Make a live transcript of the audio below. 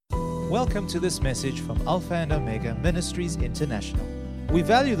Welcome to this message from Alpha and Omega Ministries International. We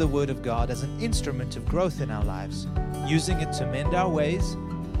value the Word of God as an instrument of growth in our lives, using it to mend our ways,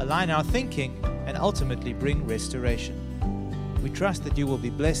 align our thinking, and ultimately bring restoration. We trust that you will be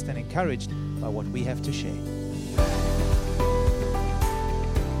blessed and encouraged by what we have to share.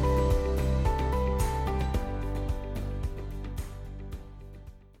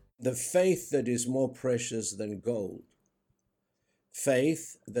 The faith that is more precious than gold.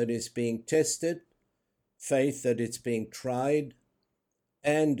 Faith that is being tested, faith that it's being tried,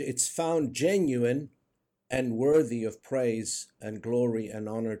 and it's found genuine and worthy of praise and glory and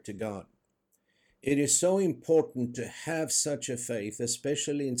honor to God. It is so important to have such a faith,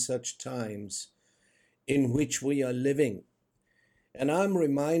 especially in such times in which we are living. And I'm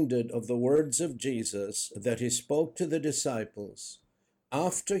reminded of the words of Jesus that he spoke to the disciples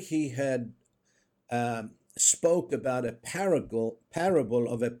after he had spoke about a parable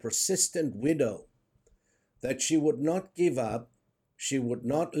of a persistent widow, that she would not give up, she would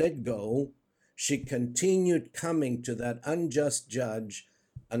not let go, she continued coming to that unjust judge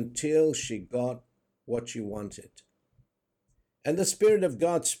until she got what she wanted. And the Spirit of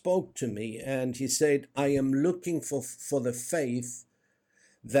God spoke to me and he said, I am looking for the faith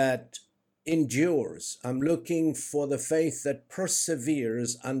that endures. I'm looking for the faith that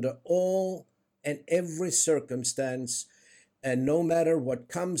perseveres under all and every circumstance, and no matter what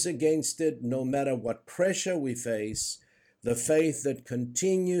comes against it, no matter what pressure we face, the faith that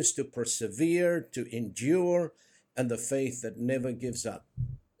continues to persevere, to endure, and the faith that never gives up.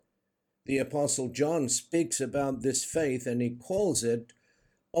 The Apostle John speaks about this faith and he calls it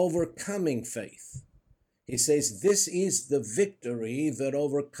overcoming faith. He says, this is the victory that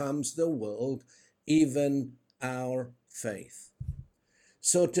overcomes the world, even our faith.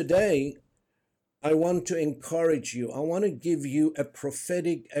 So today, I want to encourage you. I want to give you a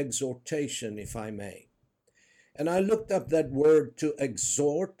prophetic exhortation, if I may. And I looked up that word to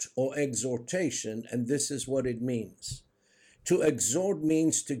exhort or exhortation, and this is what it means. To exhort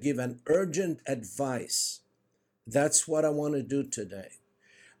means to give an urgent advice. That's what I want to do today.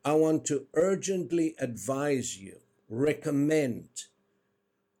 I want to urgently advise you, recommend.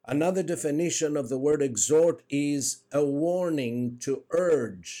 Another definition of the word exhort is a warning, to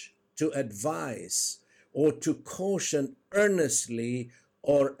urge, to advise, or to caution earnestly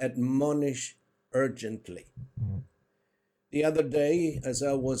or admonish urgently. The other day, as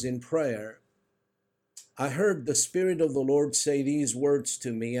I was in prayer, I heard the Spirit of the Lord say these words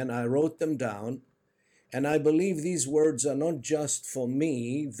to me, and I wrote them down. And I believe these words are not just for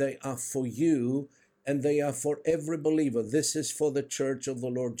me, they are for you, and they are for every believer. This is for the church of the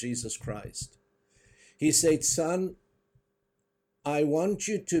Lord Jesus Christ. He said, son, I want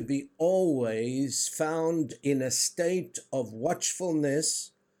you to be always found in a state of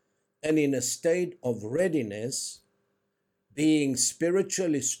watchfulness and in a state of readiness, being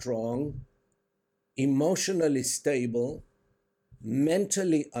spiritually strong, emotionally stable,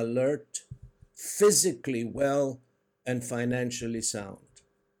 mentally alert, physically well, and financially sound.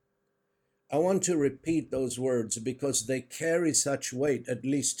 I want to repeat those words because they carry such weight, at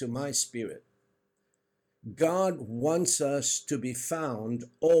least to my spirit. God wants us to be found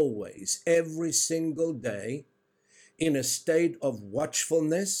always, every single day, in a state of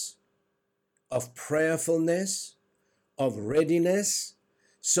watchfulness, of prayerfulness, of readiness,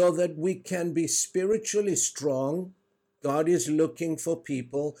 so that we can be spiritually strong. God is looking for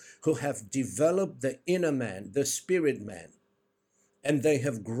people who have developed the inner man, the spirit man, and they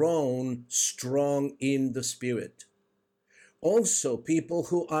have grown strong in the spirit. Also, people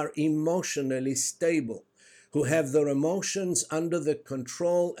who are emotionally stable, who have their emotions under the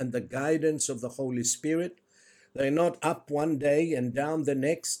control and the guidance of the Holy Spirit. They're not up one day and down the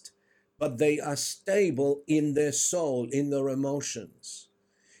next, but they are stable in their soul, in their emotions.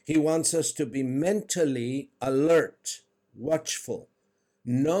 He wants us to be mentally alert, watchful,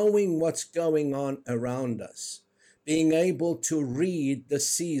 knowing what's going on around us, being able to read the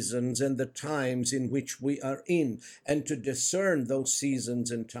seasons and the times in which we are in, and to discern those seasons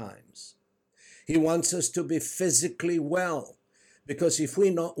and times. He wants us to be physically well, because if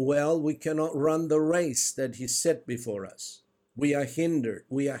we're not well, we cannot run the race that he set before us. We are hindered,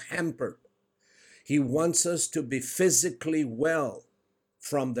 we are hampered. He wants us to be physically well,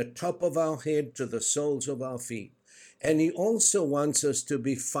 from the top of our head to the soles of our feet. And he also wants us to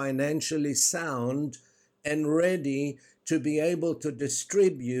be financially sound and ready to be able to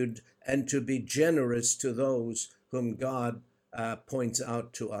distribute and to be generous to those whom God points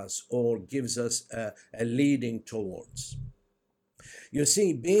out to us or gives us a leading towards. You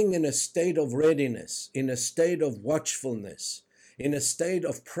see, being in a state of readiness, in a state of watchfulness, in a state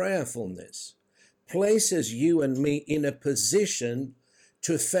of prayerfulness, places you and me in a position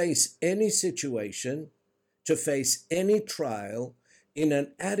to face any situation, to face any trial, in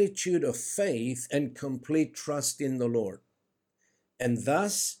an attitude of faith and complete trust in the Lord. And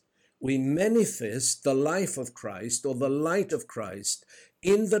thus, we manifest the life of Christ or the light of Christ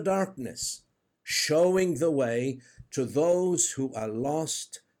in the darkness, showing the way to those who are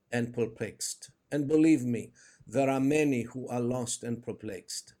lost and perplexed. And believe me, there are many who are lost and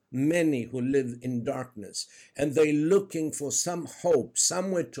perplexed, many who live in darkness, and they're looking for some hope,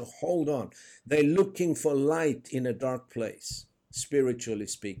 somewhere to hold on. They're looking for light in a dark place, spiritually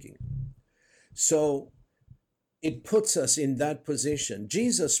speaking. So it puts us in that position.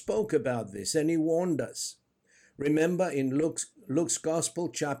 Jesus spoke about this and he warned us. Remember in Luke's Gospel,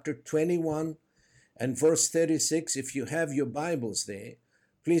 chapter 21 and verse 36, if you have your Bibles there,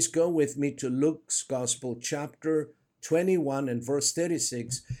 please go with me to Luke's Gospel, chapter 21 and verse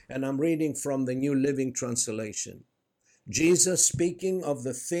 36, and I'm reading from the New Living Translation. Jesus speaking of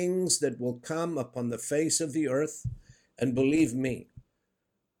the things that will come upon the face of the earth, and believe me,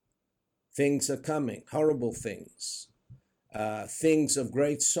 things are coming, horrible things, things of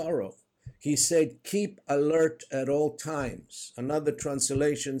great sorrow. He said, keep alert at all times. Another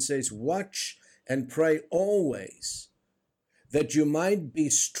translation says, watch and pray always, that you might be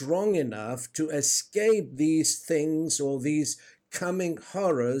strong enough to escape these things or these coming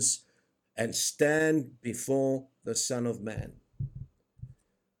horrors and stand before the Son of Man.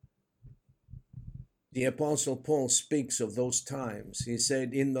 The Apostle Paul speaks of those times. He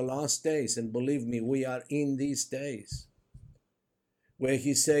said, in the last days, and believe me, we are in these days, where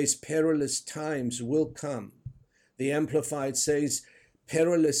he says perilous times will come. The Amplified says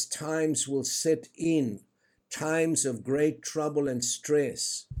perilous times will set in, times of great trouble and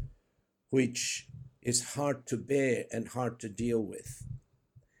stress, which is hard to bear and hard to deal with.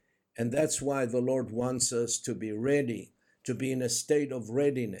 And that's why the Lord wants us to be ready, to be in a state of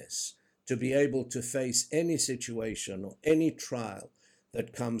readiness, to be able to face any situation or any trial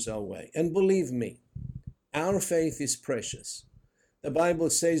that comes our way. And believe me, our faith is precious. The Bible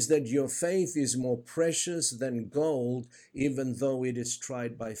says that your faith is more precious than gold, even though it is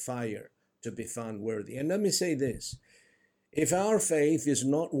tried by fire to be found worthy. And let me say this, if our faith is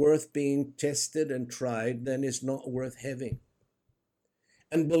not worth being tested and tried, then it's not worth having.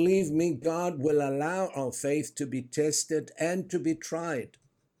 And believe me, God will allow our faith to be tested and to be tried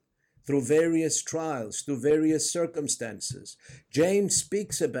through various trials, through various circumstances. James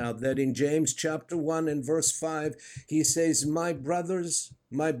speaks about that in James chapter 1 and verse 5. He says, my brothers,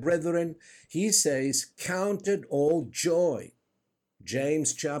 my brethren, he says, count it all joy.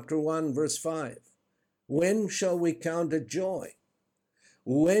 James chapter 1 verse 5. When shall we count it joy?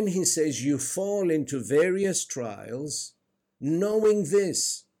 When he says you fall into various trials, knowing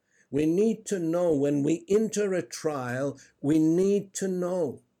this, we need to know when we enter a trial, we need to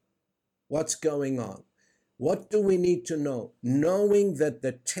know what's going on. What do we need to know? Knowing that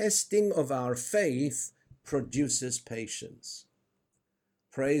the testing of our faith produces patience.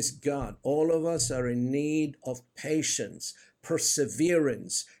 Praise God. All of us are in need of patience,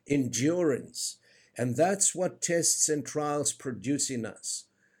 perseverance, endurance. And that's what tests and trials produce in us.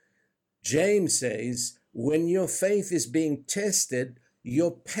 James says, when your faith is being tested,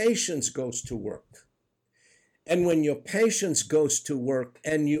 your patience goes to work. And when your patience goes to work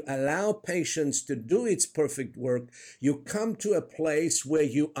and you allow patience to do its perfect work, you come to a place where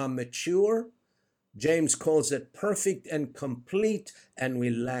you are mature. James calls it perfect and complete, and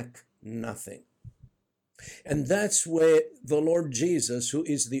we lack nothing. And that's where the Lord Jesus, who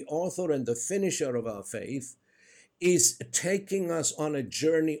is the author and the finisher of our faith, is taking us on a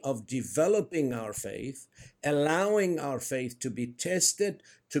journey of developing our faith, allowing our faith to be tested,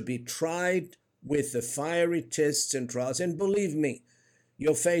 to be tried with the fiery tests and trials. And believe me,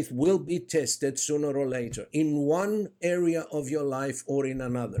 your faith will be tested sooner or later in one area of your life or in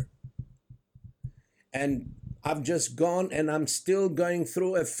another. And I've just gone and I'm still going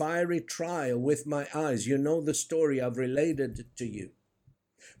through a fiery trial with my eyes. You know the story, I've related it to you.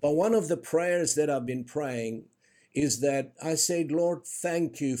 But one of the prayers that I've been praying is that I said, Lord,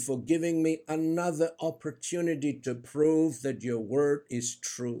 thank you for giving me another opportunity to prove that your word is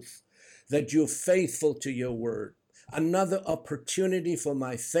truth, that you're faithful to your word. Another opportunity for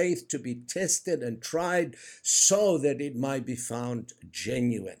my faith to be tested and tried so that it might be found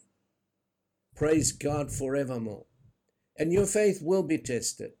genuine. Praise God forevermore. And your faith will be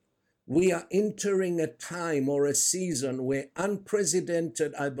tested. We are entering a time or a season where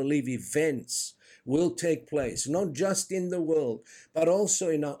unprecedented, I believe, events will take place, not just in the world, but also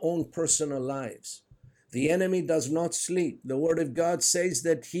in our own personal lives. The enemy does not sleep. The word of God says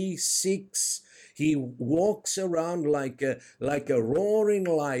that he walks around like a roaring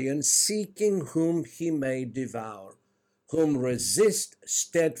lion, seeking whom he may devour. Whom resist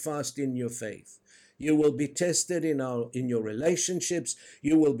steadfast in your faith. You will be tested in your relationships.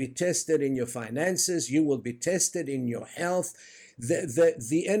 You will be tested in your finances. You will be tested in your health.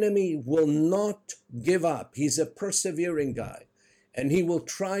 The enemy will not give up. He's a persevering guy. And he will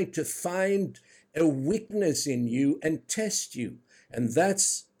try to find a weakness in you and test you. And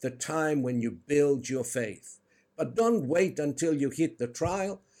that's the time when you build your faith. But don't wait until you hit the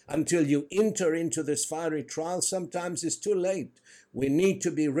trial, until you enter into this fiery trial. Sometimes it's too late. We need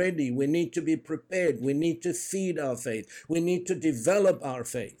to be ready. We need to be prepared. We need to feed our faith. We need to develop our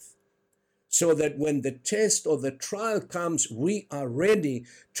faith so that when the test or the trial comes, we are ready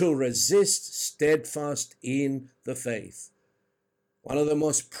to resist steadfast in the faith. One of the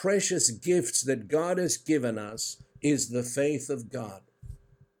most precious gifts that God has given us is the faith of God.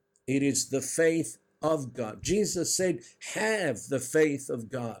 It is the faith of God. Jesus said, have the faith of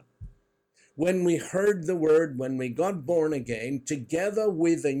God. When we heard the word, when we got born again, together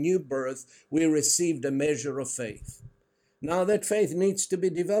with a new birth, we received a measure of faith. Now that faith needs to be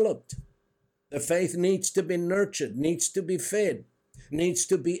developed. The faith needs to be nurtured, needs to be fed, needs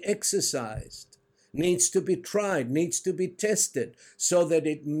to be exercised, needs to be tried, needs to be tested so that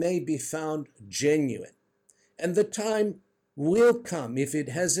it may be found genuine. And the time will come, if it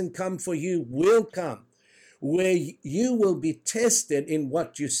hasn't come for you, will come, where you will be tested in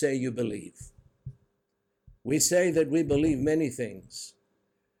what you say you believe. We say that we believe many things,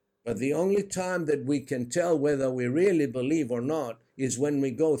 but the only time that we can tell whether we really believe or not is when we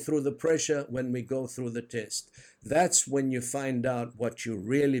go through the pressure, when we go through the test. That's when you find out what you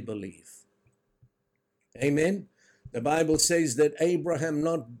really believe. Amen? The Bible says that Abraham,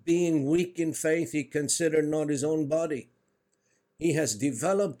 not being weak in faith, he considered not his own body. He has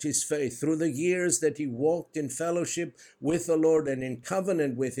developed his faith through the years that he walked in fellowship with the Lord and in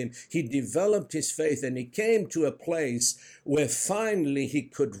covenant with him. He developed his faith and he came to a place where finally he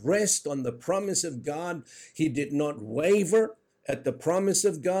could rest on the promise of God. He did not waver at the promise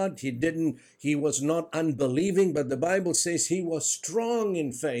of God. He was not unbelieving, but the Bible says he was strong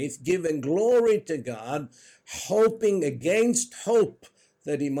in faith, giving glory to God, hoping against hope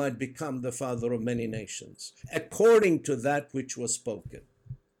that he might become the father of many nations, according to that which was spoken.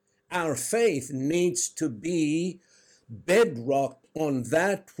 Our faith needs to be bedrocked on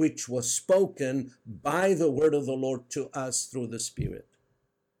that which was spoken by the word of the Lord to us through the Spirit.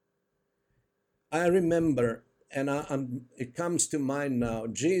 I remember, and it comes to mind now,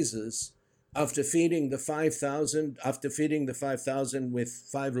 Jesus, after feeding the 5,000 with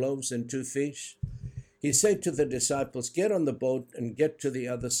 5 loaves and 2 fish, he said to the disciples, get on the boat and get to the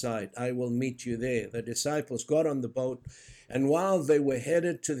other side. I will meet you there. The disciples got on the boat, and while they were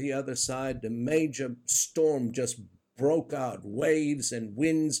headed to the other side, a major storm just broke out, waves and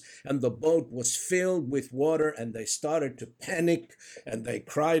winds, and the boat was filled with water, and they started to panic, and they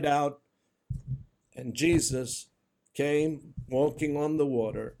cried out. And Jesus came walking on the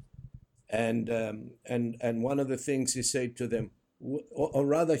water, and one of the things he said to them, or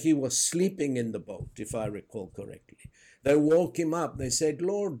rather he was sleeping in the boat, if I recall correctly. They woke him up. They said,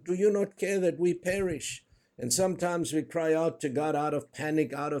 Lord, do you not care that we perish? And sometimes we cry out to God out of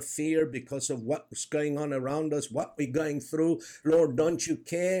panic, out of fear, because of what's going on around us, what we're going through. Lord, don't you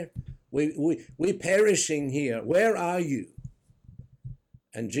care? We're perishing here. Where are you?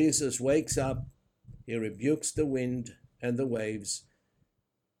 And Jesus wakes up. He rebukes the wind and the waves.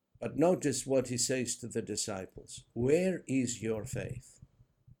 But notice what he says to the disciples. Where is your faith?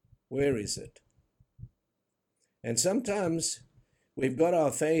 Where is it? And sometimes we've got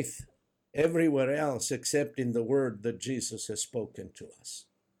our faith everywhere else except in the word that Jesus has spoken to us.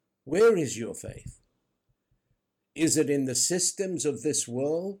 Where is your faith? Is it in the systems of this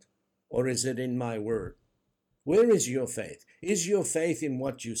world, or is it in my word? Where is your faith? Is your faith in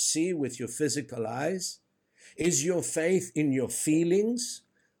what you see with your physical eyes? Is your faith in your feelings?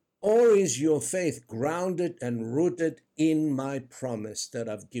 Or is your faith grounded and rooted in my promise that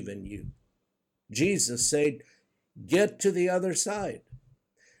I've given you? Jesus said, get to the other side.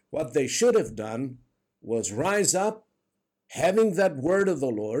 What they should have done was rise up, having that word of the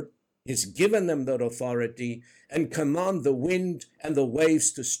Lord, He's given them that authority, and command the wind and the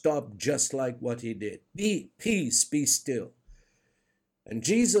waves to stop just like what he did. Be peace, be still. And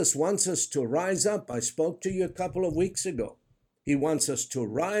Jesus wants us to rise up. I spoke to you a couple of weeks ago. He wants us to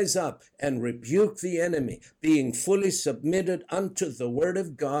rise up and rebuke the enemy, being fully submitted unto the word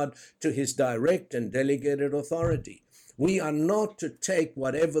of God, to his direct and delegated authority. We are not to take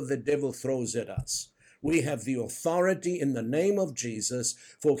whatever the devil throws at us. We have the authority in the name of Jesus,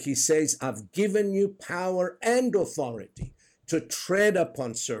 for he says, I've given you power and authority to tread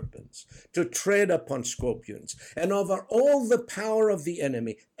upon serpents, to tread upon scorpions, and over all the power of the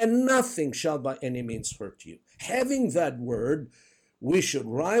enemy, and nothing shall by any means hurt you. Having that word, we should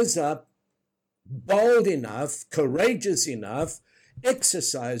rise up bold enough, courageous enough,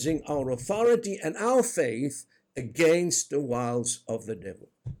 exercising our authority and our faith against the wiles of the devil.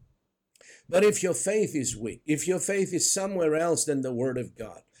 But if your faith is weak, if your faith is somewhere else than the Word of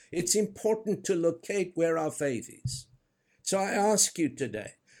God, it's important to locate where our faith is. So I ask you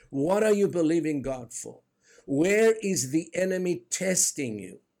today, what are you believing God for? Where is the enemy testing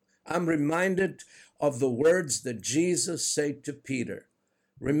you? I'm reminded of the words that Jesus said to Peter.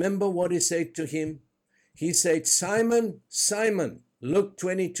 Remember what he said to him? He said, Simon, Simon, Luke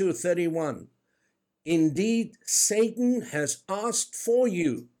 22:31. Indeed, Satan has asked for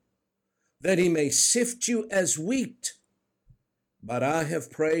you, that he may sift you as wheat. But I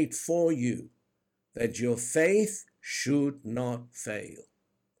have prayed for you, that your faith should not fail.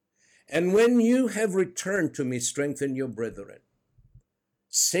 And when you have returned to me, strengthen your brethren.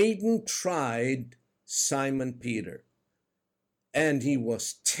 Satan tried Simon Peter, and he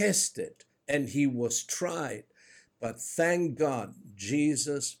was tested, and he was tried. But thank God,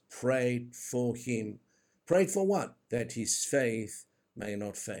 Jesus prayed for him. Prayed for what? That his faith may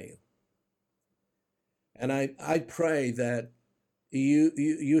not fail. And I pray that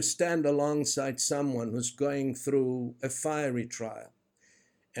you stand alongside someone who's going through a fiery trial.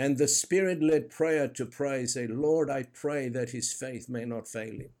 And the Spirit-led prayer to pray, say, Lord, I pray that his faith may not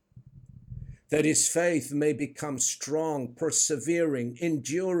fail him. That his faith may become strong, persevering,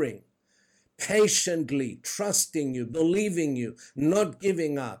 enduring, patiently trusting you, believing you, not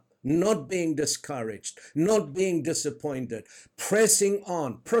giving up, not being discouraged, not being disappointed, pressing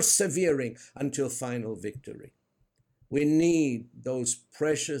on, persevering until final victory. We need those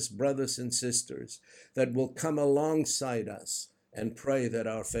precious brothers and sisters that will come alongside us and pray that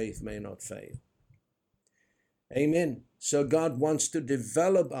our faith may not fail. Amen. So God wants to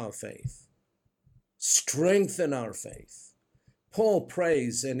develop our faith, strengthen our faith. Paul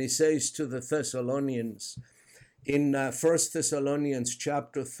prays and he says to the Thessalonians in 1 Thessalonians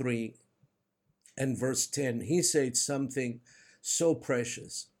chapter 3 and verse 10, he said something so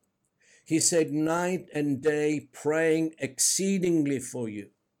precious. He said, night and day praying exceedingly for you,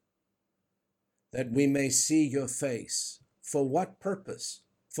 that we may see your face. For what purpose?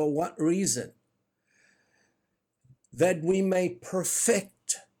 For what reason? That we may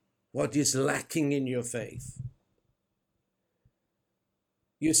perfect what is lacking in your faith.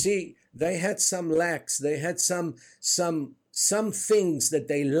 You see, they had some lacks. They had some things that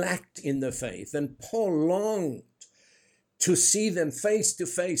they lacked in the faith. And Paul longed to see them face to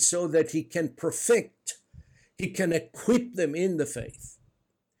face so that he can perfect, he can equip them in the faith.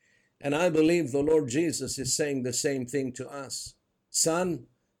 And I believe the Lord Jesus is saying the same thing to us. Son,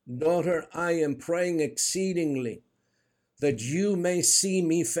 daughter, I am praying exceedingly that you may see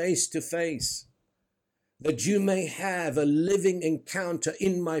me face to face, that you may have a living encounter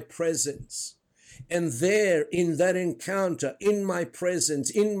in my presence. And there, in that encounter, in my presence,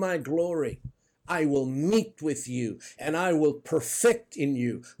 in my glory, I will meet with you and I will perfect in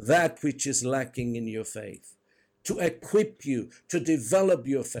you that which is lacking in your faith, to equip you, to develop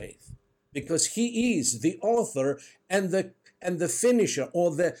your faith, because he is the author and the finisher,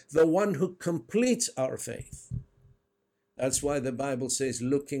 or the one who completes our faith. That's why the Bible says,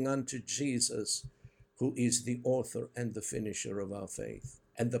 looking unto Jesus, who is the author and the finisher of our faith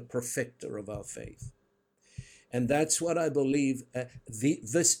and the perfecter of our faith. And that's what I believe,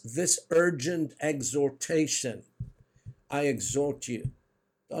 this urgent exhortation. I exhort you,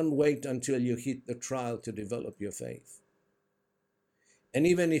 don't wait until you hit the trial to develop your faith. And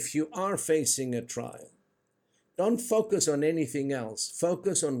even if you are facing a trial, don't focus on anything else.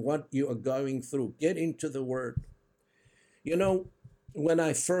 Focus on what you are going through. Get into the Word. You know, when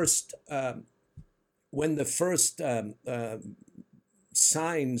the first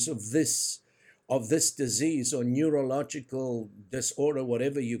signs of this disease or neurological disorder,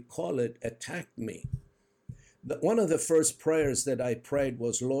 whatever you call it, attacked me, one of the first prayers that I prayed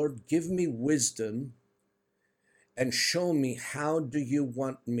was, Lord, give me wisdom and show me how do you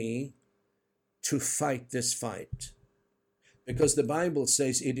want me to fight this fight. Because the Bible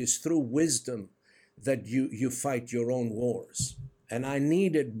says it is through wisdom that you fight your own wars. And I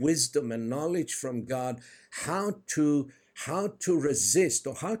needed wisdom and knowledge from God how to resist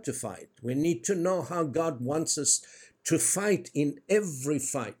or how to fight. We need to know how God wants us to fight in every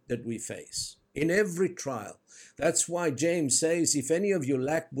fight that we face, in every trial. That's why James says, if any of you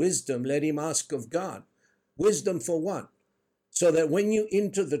lack wisdom, let him ask of God, Wisdom for what? So that when you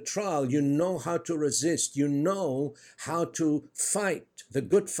enter the trial, you know how to resist. You know how to fight the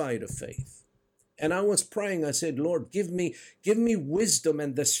good fight of faith. And I was praying, I said, Lord, give me wisdom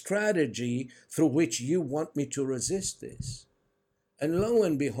and the strategy through which you want me to resist this. And lo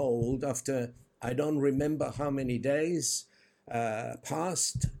and behold, after I don't remember how many days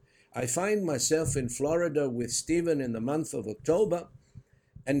passed, I find myself in Florida with Stephen in the month of October.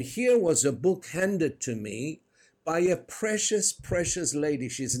 And here was a book handed to me by a precious, precious lady.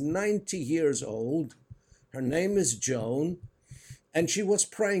 She's 90 years old. Her name is Joan. And she was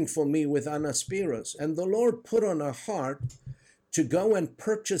praying for me with Anna Spiros. And the Lord put on her heart to go and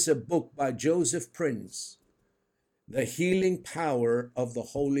purchase a book by Joseph Prince, The Healing Power of the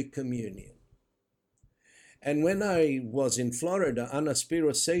Holy Communion. And when I was in Florida, Anna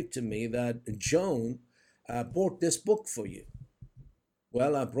Spiros said to me that Joan bought this book for you.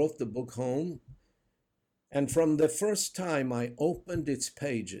 Well, I brought the book home. And from the first time I opened its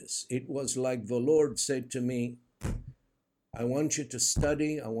pages, it was like the Lord said to me, I want you to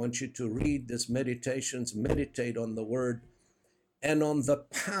study, I want you to read these meditations, meditate on the word and on the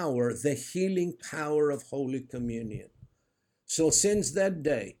power, the healing power of Holy Communion. So since that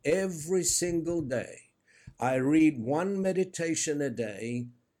day, every single day, I read one meditation a day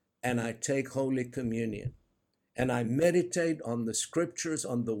and I take Holy Communion. And I meditate on the scriptures,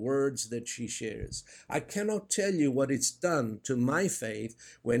 on the words that she shares. I cannot tell you what it's done to my faith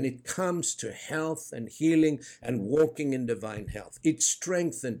when it comes to health and healing and walking in divine health. It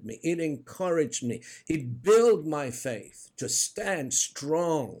strengthened me. It encouraged me. It built my faith to stand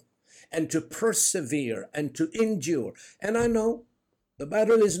strong and to persevere and to endure. And I know the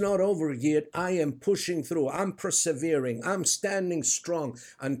battle is not over yet. I am pushing through. I'm persevering. I'm standing strong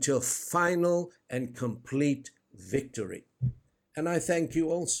until final and complete victory. And I thank you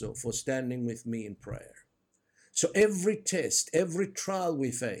also for standing with me in prayer. So every test, every trial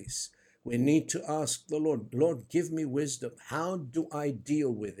we face, we need to ask the Lord, Lord, give me wisdom. How do I deal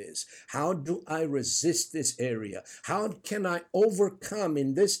with this? How do I resist this area? How can I overcome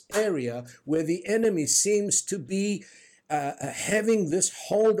in this area where the enemy seems to be having this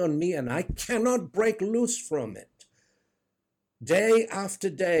hold on me and I cannot break loose from it? Day after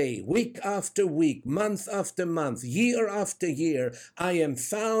day, week after week, month after month, year after year, I am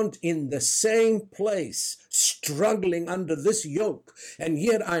found in the same place, struggling under this yoke. And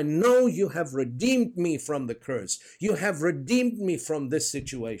yet I know you have redeemed me from the curse. You have redeemed me from this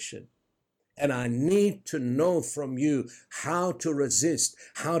situation. And I need to know from you how to resist,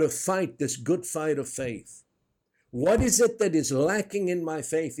 how to fight this good fight of faith. What is it that is lacking in my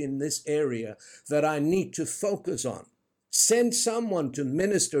faith in this area that I need to focus on? Send someone to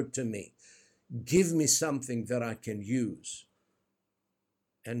minister to me. Give me something that I can use.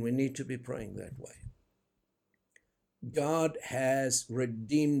 And we need to be praying that way. God has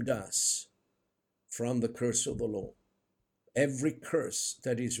redeemed us from the curse of the law. Every curse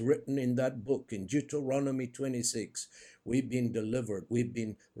that is written in that book, in Deuteronomy 26, we've been delivered, we've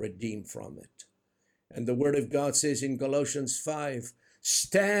been redeemed from it. And the Word of God says in Galatians 5,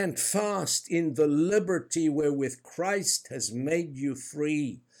 stand fast in the liberty wherewith Christ has made you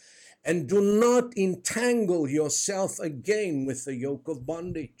free, and do not entangle yourself again with the yoke of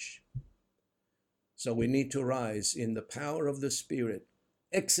bondage. So we need to rise in the power of the Spirit,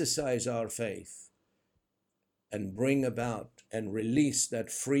 exercise our faith, and bring about and release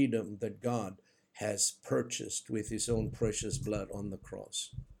that freedom that God has purchased with his own precious blood on the cross.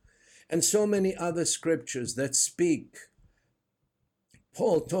 And so many other scriptures that speak.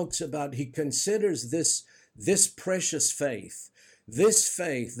 Paul talks about, he considers this precious faith,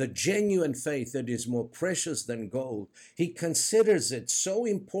 the genuine faith that is more precious than gold. He considers it so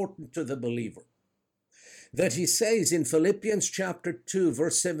important to the believer that he says in Philippians chapter 2,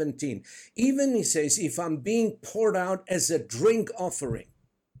 verse 17, even he says, if I'm being poured out as a drink offering,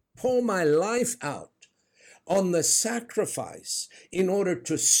 pour my life out on the sacrifice in order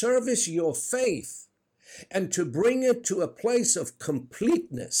to service your faith and to bring it to a place of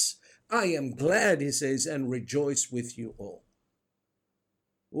completeness. I am glad, he says, and rejoice with you all.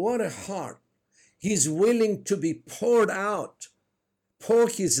 What a heart. He's willing to be poured out, pour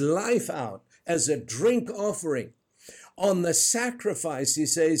his life out as a drink offering on the sacrifice, he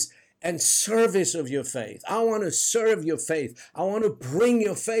says, and service of your faith. I want to serve your faith. I want to bring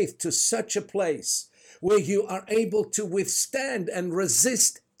your faith to such a place where you are able to withstand and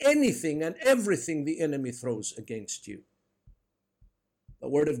resist anything and everything the enemy throws against you. The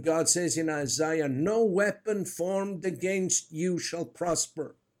Word of God says in Isaiah, no weapon formed against you shall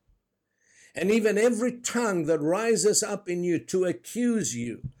prosper. And even every tongue that rises up in you to accuse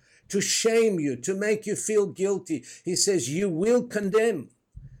you, to shame you, to make you feel guilty. He says, you will condemn.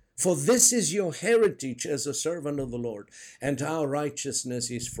 For this is your heritage as a servant of the Lord, and our righteousness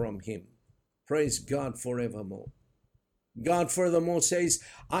is from him. Praise God forevermore. God furthermore says,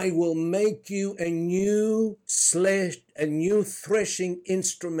 I will make you a new threshing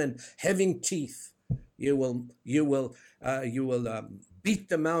instrument having teeth. You will beat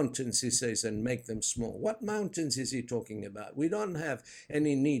the mountains, he says, and make them small. What mountains is he talking about? We don't have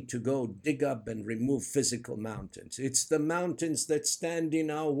any need to go dig up and remove physical mountains. It's the mountains that stand in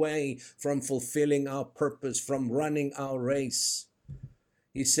our way from fulfilling our purpose, from running our race.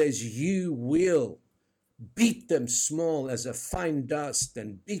 He says, you will beat them small as a fine dust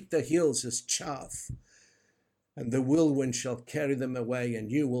and beat the hills as chaff. And the whirlwind shall carry them away,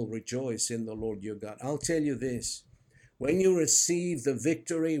 and you will rejoice in the Lord your God. I'll tell you this. When you receive the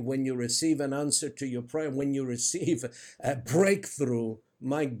victory, when you receive an answer to your prayer, when you receive a breakthrough,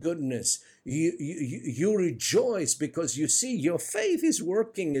 my goodness, you rejoice because you see your faith is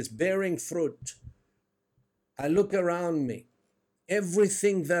working, is bearing fruit. I look around me.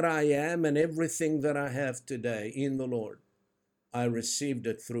 Everything that I am and everything that I have today in the Lord, I received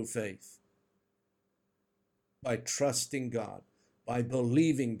it through faith. By trusting God. By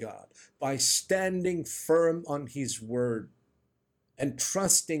believing God, by standing firm on his word and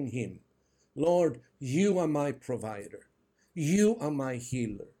trusting him. Lord, you are my provider. You are my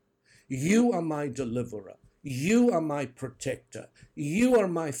healer. You are my deliverer. You are my protector. You are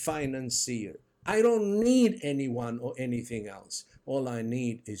my financier. I don't need anyone or anything else. All I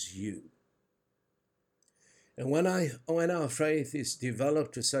need is you. And when our faith is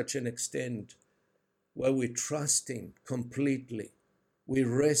developed to such an extent where we trust him completely, we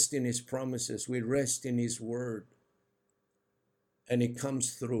rest in his promises, we rest in his word, and it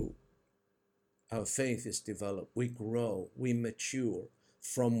comes through. Our faith is developed, we grow, we mature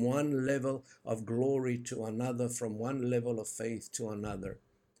from one level of glory to another, from one level of faith to another.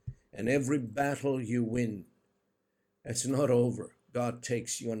 And every battle you win, it's not over. God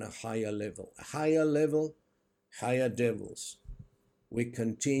takes you on a higher level, higher devils. We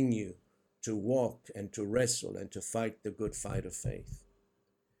continue to walk and to wrestle and to fight the good fight of faith.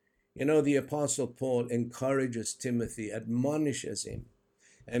 You know, the Apostle Paul encourages Timothy, admonishes him,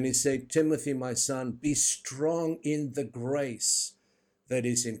 and he said, Timothy, my son, be strong in the grace that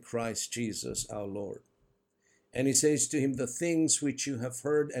is in Christ Jesus our Lord. And he says to him, the things which you have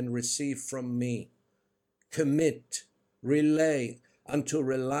heard and received from me, commit, relay unto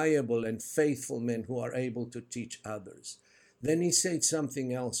reliable and faithful men who are able to teach others. Then he said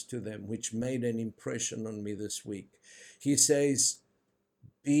something else to them which made an impression on me this week. He says,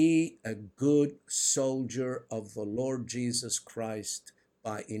 be a good soldier of the Lord Jesus Christ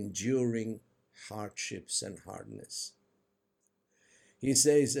by enduring hardships and hardness. He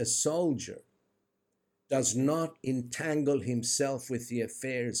says a soldier does not entangle himself with the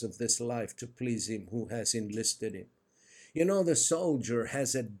affairs of this life to please him who has enlisted him. You know, the soldier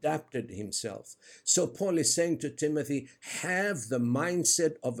has adapted himself. So Paul is saying to Timothy, have the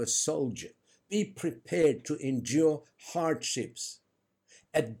mindset of a soldier. Be prepared to endure hardships.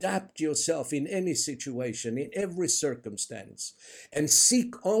 Adapt yourself in any situation, in every circumstance, and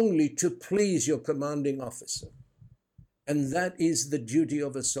seek only to please your commanding officer. And that is the duty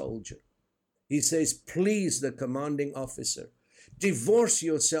of a soldier. He says, please the commanding officer. Divorce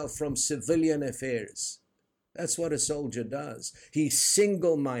yourself from civilian affairs. That's what a soldier does. He's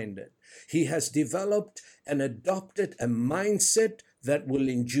single-minded. He has developed and adopted a mindset that will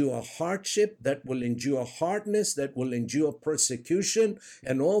endure hardship, that will endure hardness, that will endure persecution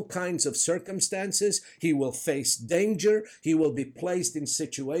and all kinds of circumstances. He will face danger. He will be placed in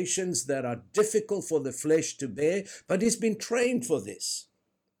situations that are difficult for the flesh to bear, but he's been trained for this.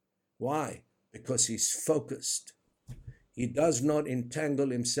 Why? Because he's focused. He does not entangle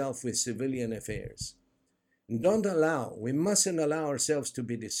himself with civilian affairs. We mustn't allow ourselves to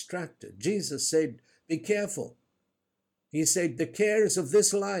be distracted. Jesus said, be careful. He said, the cares of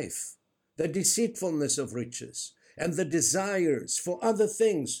this life, the deceitfulness of riches, and the desires for other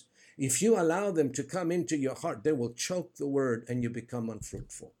things, if you allow them to come into your heart, they will choke the word and you become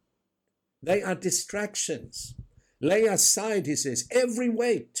unfruitful. They are distractions. Lay aside, he says, every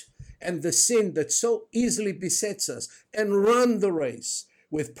weight and the sin that so easily besets us, and run the race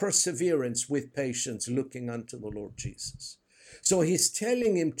with perseverance, with patience, looking unto the Lord Jesus. So he's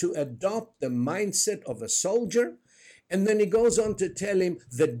telling him to adopt the mindset of a soldier. And then he goes on to tell him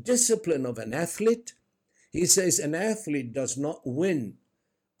the discipline of an athlete. He says an athlete does not win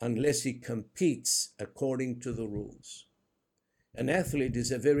unless he competes according to the rules. An athlete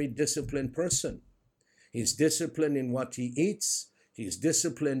is a very disciplined person. He's disciplined in what he eats. He's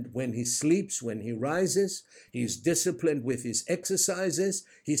disciplined when he sleeps, when he rises. He's disciplined with his exercises.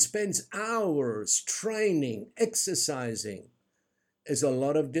 He spends hours training, exercising. There's a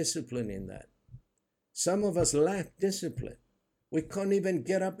lot of discipline in that. Some of us lack discipline. We can't even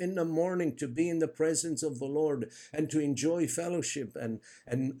get up in the morning to be in the presence of the Lord and to enjoy fellowship and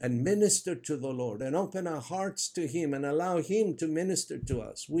minister to the Lord and open our hearts to Him and allow Him to minister to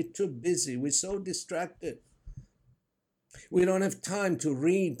us. We're too busy. We're so distracted. We don't have time to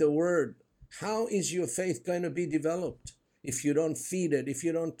read the Word. How is your faith going to be developed if you don't feed it, if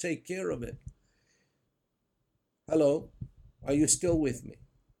you don't take care of it? Hello? Are you still with me?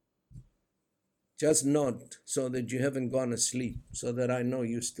 Just nod so that you haven't gone asleep, so that I know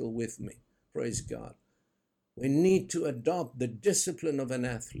you're still with me. Praise God. We need to adopt the discipline of an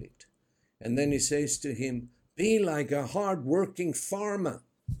athlete. And then he says to him, be like a hard-working farmer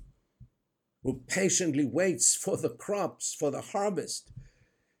who patiently waits for the crops, for the harvest.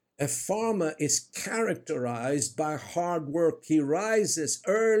 A farmer is characterized by hard work. He rises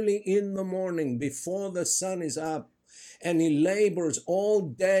early in the morning before the sun is up, and he labors all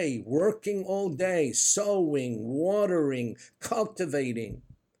day, working all day, sowing, watering, cultivating.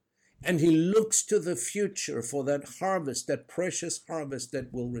 And he looks to the future for that harvest, that precious harvest that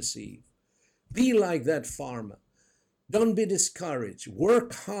we'll receive. Be like that farmer. Don't be discouraged.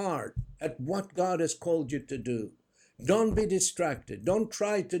 Work hard at what God has called you to do. Don't be distracted. Don't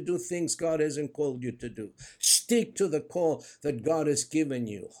try to do things God hasn't called you to do. Stick to the call that God has given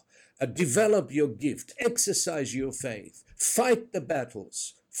you. Develop your gift. Exercise your faith. Fight the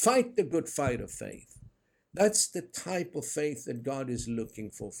battles. Fight the good fight of faith. That's the type of faith that God is looking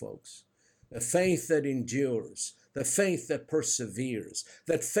for, folks. The faith that endures. The faith that perseveres.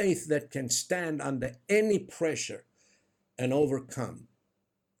 That faith that can stand under any pressure and overcome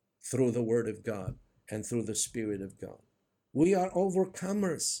through the Word of God and through the Spirit of God. We are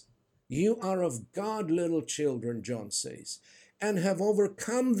overcomers. You are of God, little children, John says, and have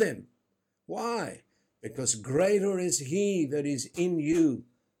overcome them. Why? Because greater is He that is in you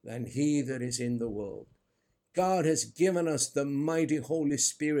than he that is in the world. God has given us the mighty Holy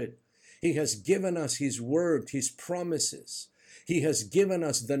Spirit. He has given us His word, His promises. He has given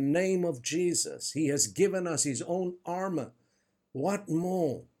us the name of Jesus. He has given us His own armor. What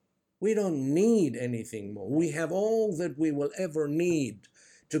more? We don't need anything more. We have all that we will ever need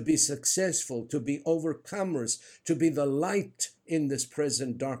to be successful, to be overcomers, to be the light in this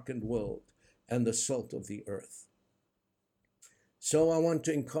present darkened world and the salt of the earth. So I want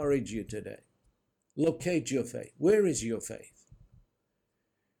to encourage you today. Locate your faith. Where is your faith?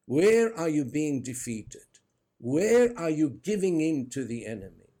 Where are you being defeated? Where are you giving in to the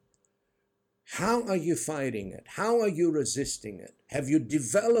enemy? How are you fighting it? How are you resisting it? Have you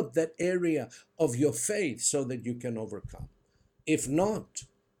developed that area of your faith so that you can overcome? If not,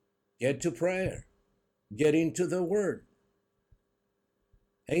 get to prayer. Get into the Word.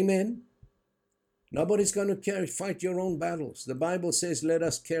 Amen. Nobody's going to fight your own battles. The Bible says, let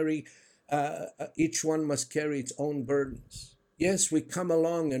us carry, each one must carry its own burdens. Yes, we come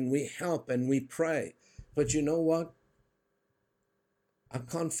along and we help and we pray. But you know what? I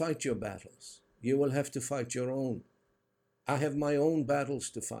can't fight your battles. You will have to fight your own. I have my own battles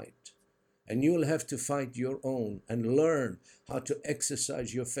to fight. And you will have to fight your own and learn how to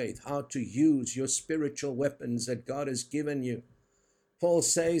exercise your faith, how to use your spiritual weapons that God has given you. Paul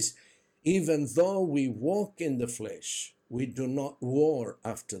says, even though we walk in the flesh, we do not war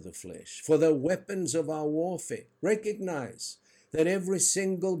after the flesh. For the weapons of our warfare, recognize that every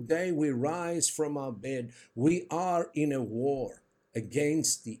single day we rise from our bed, we are in a war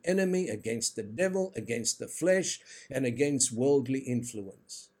against the enemy, against the devil, against the flesh, and against worldly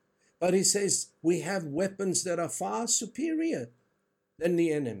influence. But he says we have weapons that are far superior than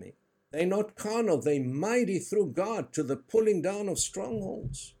the enemy. They're not carnal, they're mighty through God to the pulling down of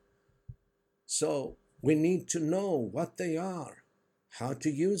strongholds. So we need to know what they are, how to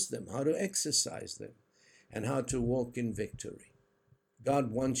use them, how to exercise them, and how to walk in victory.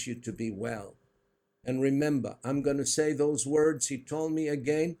 God wants you to be well. And remember, I'm going to say those words He told me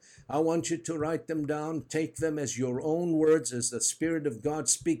again. I want you to write them down, take them as your own words, as the Spirit of God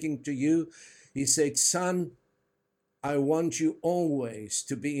speaking to you. He said, son, I want you always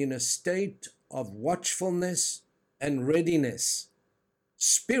to be in a state of watchfulness and readiness,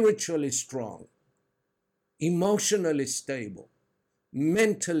 spiritually strong, emotionally stable,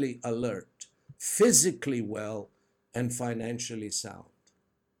 mentally alert, physically well, and financially sound.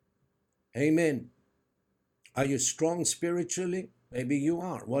 Amen. Are you strong spiritually? Maybe you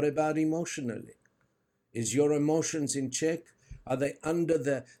are. What about emotionally? Is your emotions in check? Are they under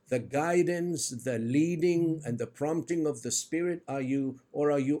the guidance, the leading, and the prompting of the Spirit? Are you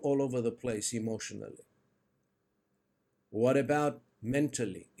all over the place emotionally? What about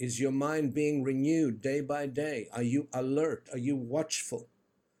mentally? Is your mind being renewed day by day? Are you alert? Are you watchful?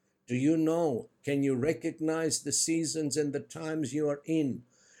 Do you know? Can you recognize the seasons and the times you are in?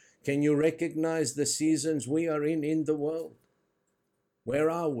 Can you recognize the seasons we are in the world? Where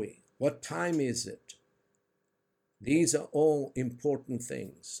are we? What time is it? These are all important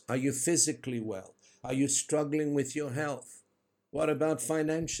things. Are you physically well? Are you struggling with your health? What about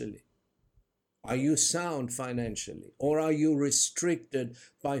financially? Are you sound financially? Or are you restricted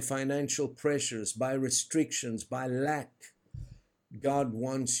by financial pressures, by restrictions, by lack? God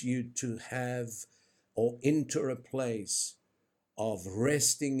wants you to have or enter a place of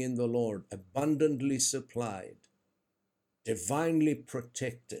resting in the Lord, abundantly supplied, divinely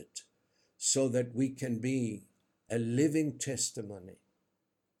protected, so that we can be a living testimony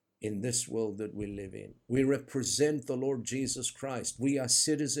in this world that we live in. We represent the Lord Jesus Christ. We are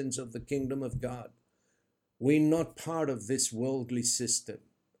citizens of the kingdom of God. We're not part of this worldly system.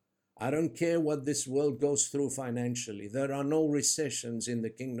 I don't care what this world goes through financially. There are no recessions in the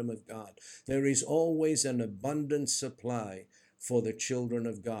kingdom of God. There is always an abundant supply for the children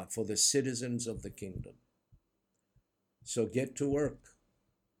of God, for the citizens of the kingdom. So get to work.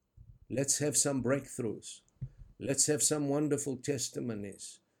 Let's have some breakthroughs. Let's have some wonderful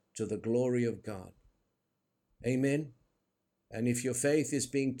testimonies to the glory of God. Amen. And if your faith is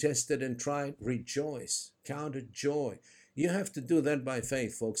being tested and tried, rejoice. Count it joy. You have to do that by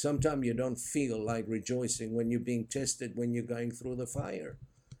faith, folks. Sometimes you don't feel like rejoicing when you're being tested, when you're going through the fire.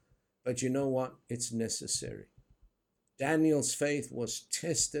 But you know what? It's necessary. Daniel's faith was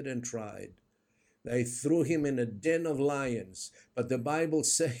tested and tried. They threw him in a den of lions, but the Bible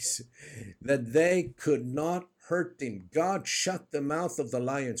says that they could not hurt him. God shut the mouth of the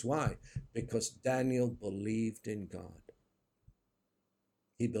lions. Why? Because Daniel believed in God.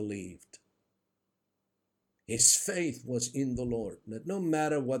 He believed. His faith was in the Lord. That no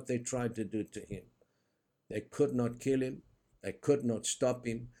matter what they tried to do to him, they could not kill him. They could not stop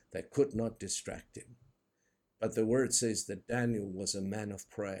him. They could not distract him. But the word says that Daniel was a man of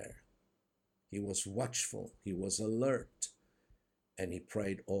prayer. He was watchful, he was alert, and he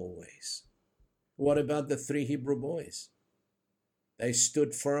prayed always. What about the 3 Hebrew boys? They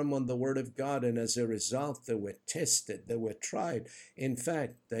stood firm on the word of God, and as a result, they were tested, they were tried. In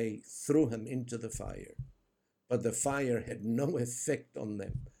fact, they threw him into the fire. But the fire had no effect on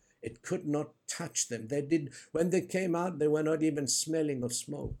them. It could not touch them. When they came out, they were not even smelling of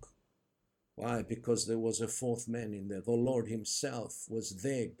smoke. Why? Because there was a 4th man in there. The Lord himself was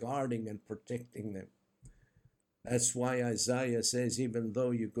there guarding and protecting them. That's why Isaiah says, even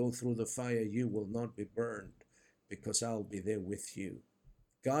though you go through the fire, you will not be burned, because I'll be there with you.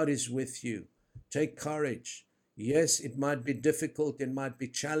 God is with you. Take courage. Yes, it might be difficult. It might be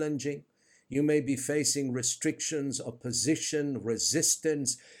challenging. You may be facing restrictions, opposition,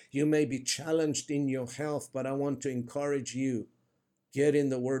 resistance. You may be challenged in your health, but I want to encourage you. Get in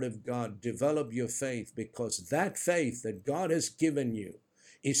the Word of God. Develop your faith, because that faith that God has given you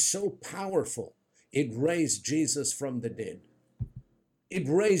is so powerful. It raised Jesus from the dead. It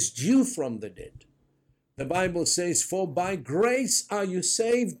raised you from the dead. The Bible says, for by grace are you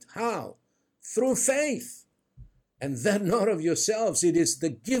saved. How? Through faith. And that not of yourselves. It is the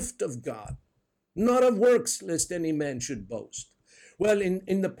gift of God, not of works, lest any man should boast. Well,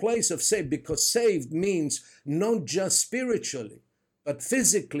 in the place of saved, because saved means not just spiritually, but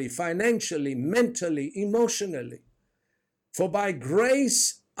physically, financially, mentally, emotionally. For by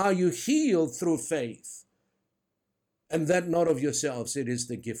grace are you healed through faith, and that not of yourselves, it is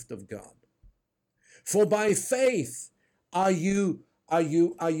the gift of God. For by faith are you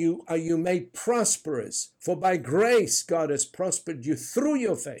made prosperous. For by grace God has prospered you through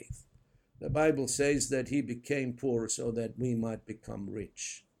your faith. The Bible says that he became poor so that we might become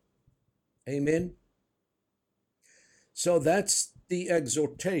rich. Amen. So that's the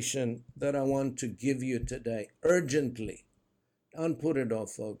exhortation that I want to give you today, urgently. Don't put it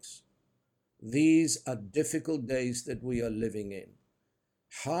off, folks. These are difficult days that we are living in.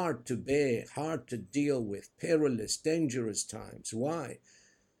 Hard to bear, hard to deal with, perilous, dangerous times. Why?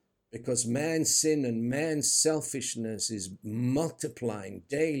 Because man's sin and man's selfishness is multiplying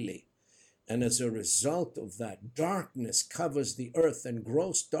daily. And as a result of that, darkness covers the earth, and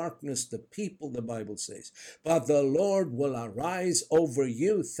gross darkness the people, the Bible says. But the Lord will arise over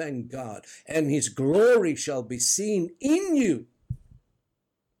you, thank God, and his glory shall be seen in you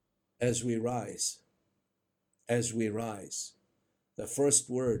as we rise. As we rise. The first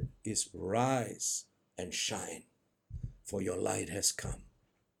word is rise and shine. for your light has come.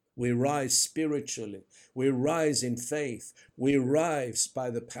 We rise spiritually. We rise in faith. We rise by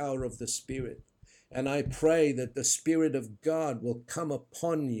the power of the Spirit. And I pray that the Spirit of God will come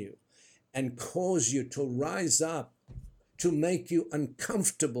upon you and cause you to rise up, to make you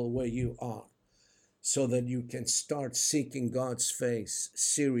uncomfortable where you are, so that you can start seeking God's face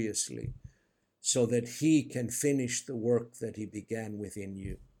seriously, so that He can finish the work that He began within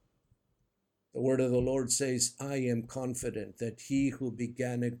you. The word of the Lord says, I am confident that He who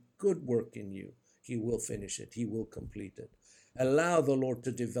began a good work in you, He will finish it. He will complete it. Allow the Lord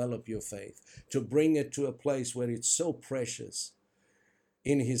to develop your faith, to bring it to a place where it's so precious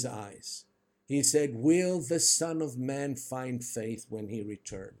in His eyes. He said, will the Son of Man find faith when He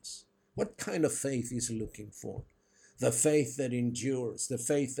returns? What kind of faith is He looking for? The faith that endures, the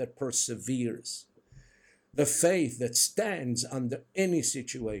faith that perseveres, the faith that stands under any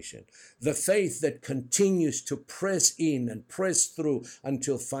situation, the faith that continues to press in and press through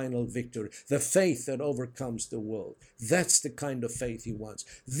until final victory, the faith that overcomes the world. That's the kind of faith He wants.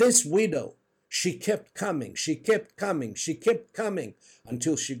 This widow, she kept coming, she kept coming, she kept coming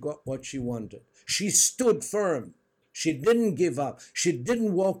until she got what she wanted. She stood firm. She didn't give up. She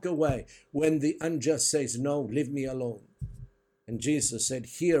didn't walk away when the unjust says, no, leave me alone. And Jesus said,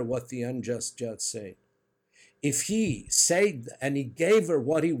 hear what the unjust judge said. If He said and He gave her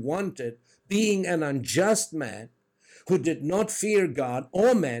what He wanted, being an unjust man who did not fear God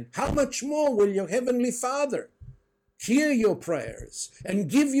or man, how much more will your heavenly Father hear your prayers and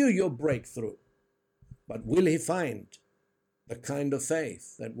give you your breakthrough? But will He find the kind of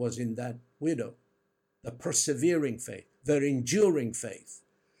faith that was in that widow? The persevering faith, the enduring faith,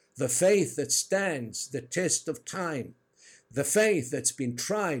 the faith that stands the test of time, the faith that's been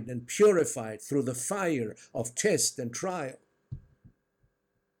tried and purified through the fire of test and trial.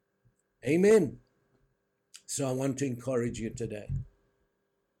 Amen. So I want to encourage you today.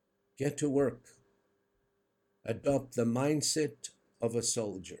 Get to work. Adopt the mindset of a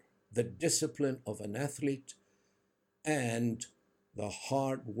soldier, the discipline of an athlete, and the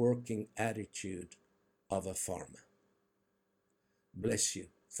hard-working attitude of a farmer. Bless you.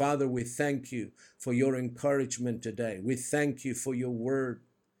 Father, we thank You for Your encouragement today. We thank You for Your word.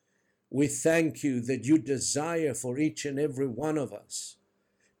 We thank You that You desire for each and every one of us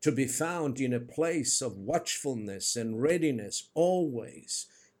to be found in a place of watchfulness and readiness always,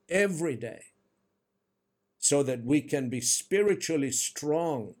 every day, so that we can be spiritually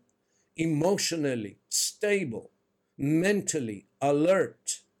strong, emotionally stable, mentally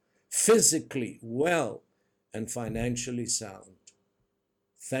alert, physically well, and financially sound.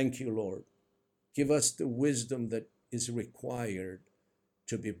 Thank You, Lord. Give us the wisdom that is required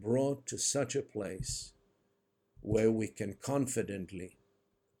to be brought to such a place where we can confidently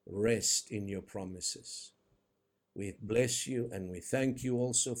rest in Your promises. We bless You and we thank You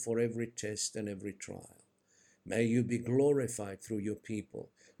also for every test and every trial. May You be glorified through Your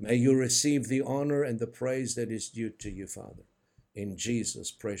people. May You receive the honor and the praise that is due to You, Father. In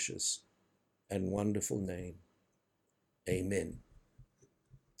Jesus' precious and wonderful name. Amen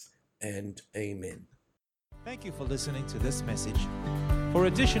and amen. Thank you for listening to this message. For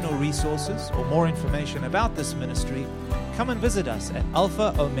additional resources or more information about this ministry, come and visit us at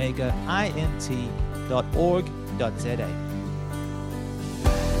alphaomegaint.org.za.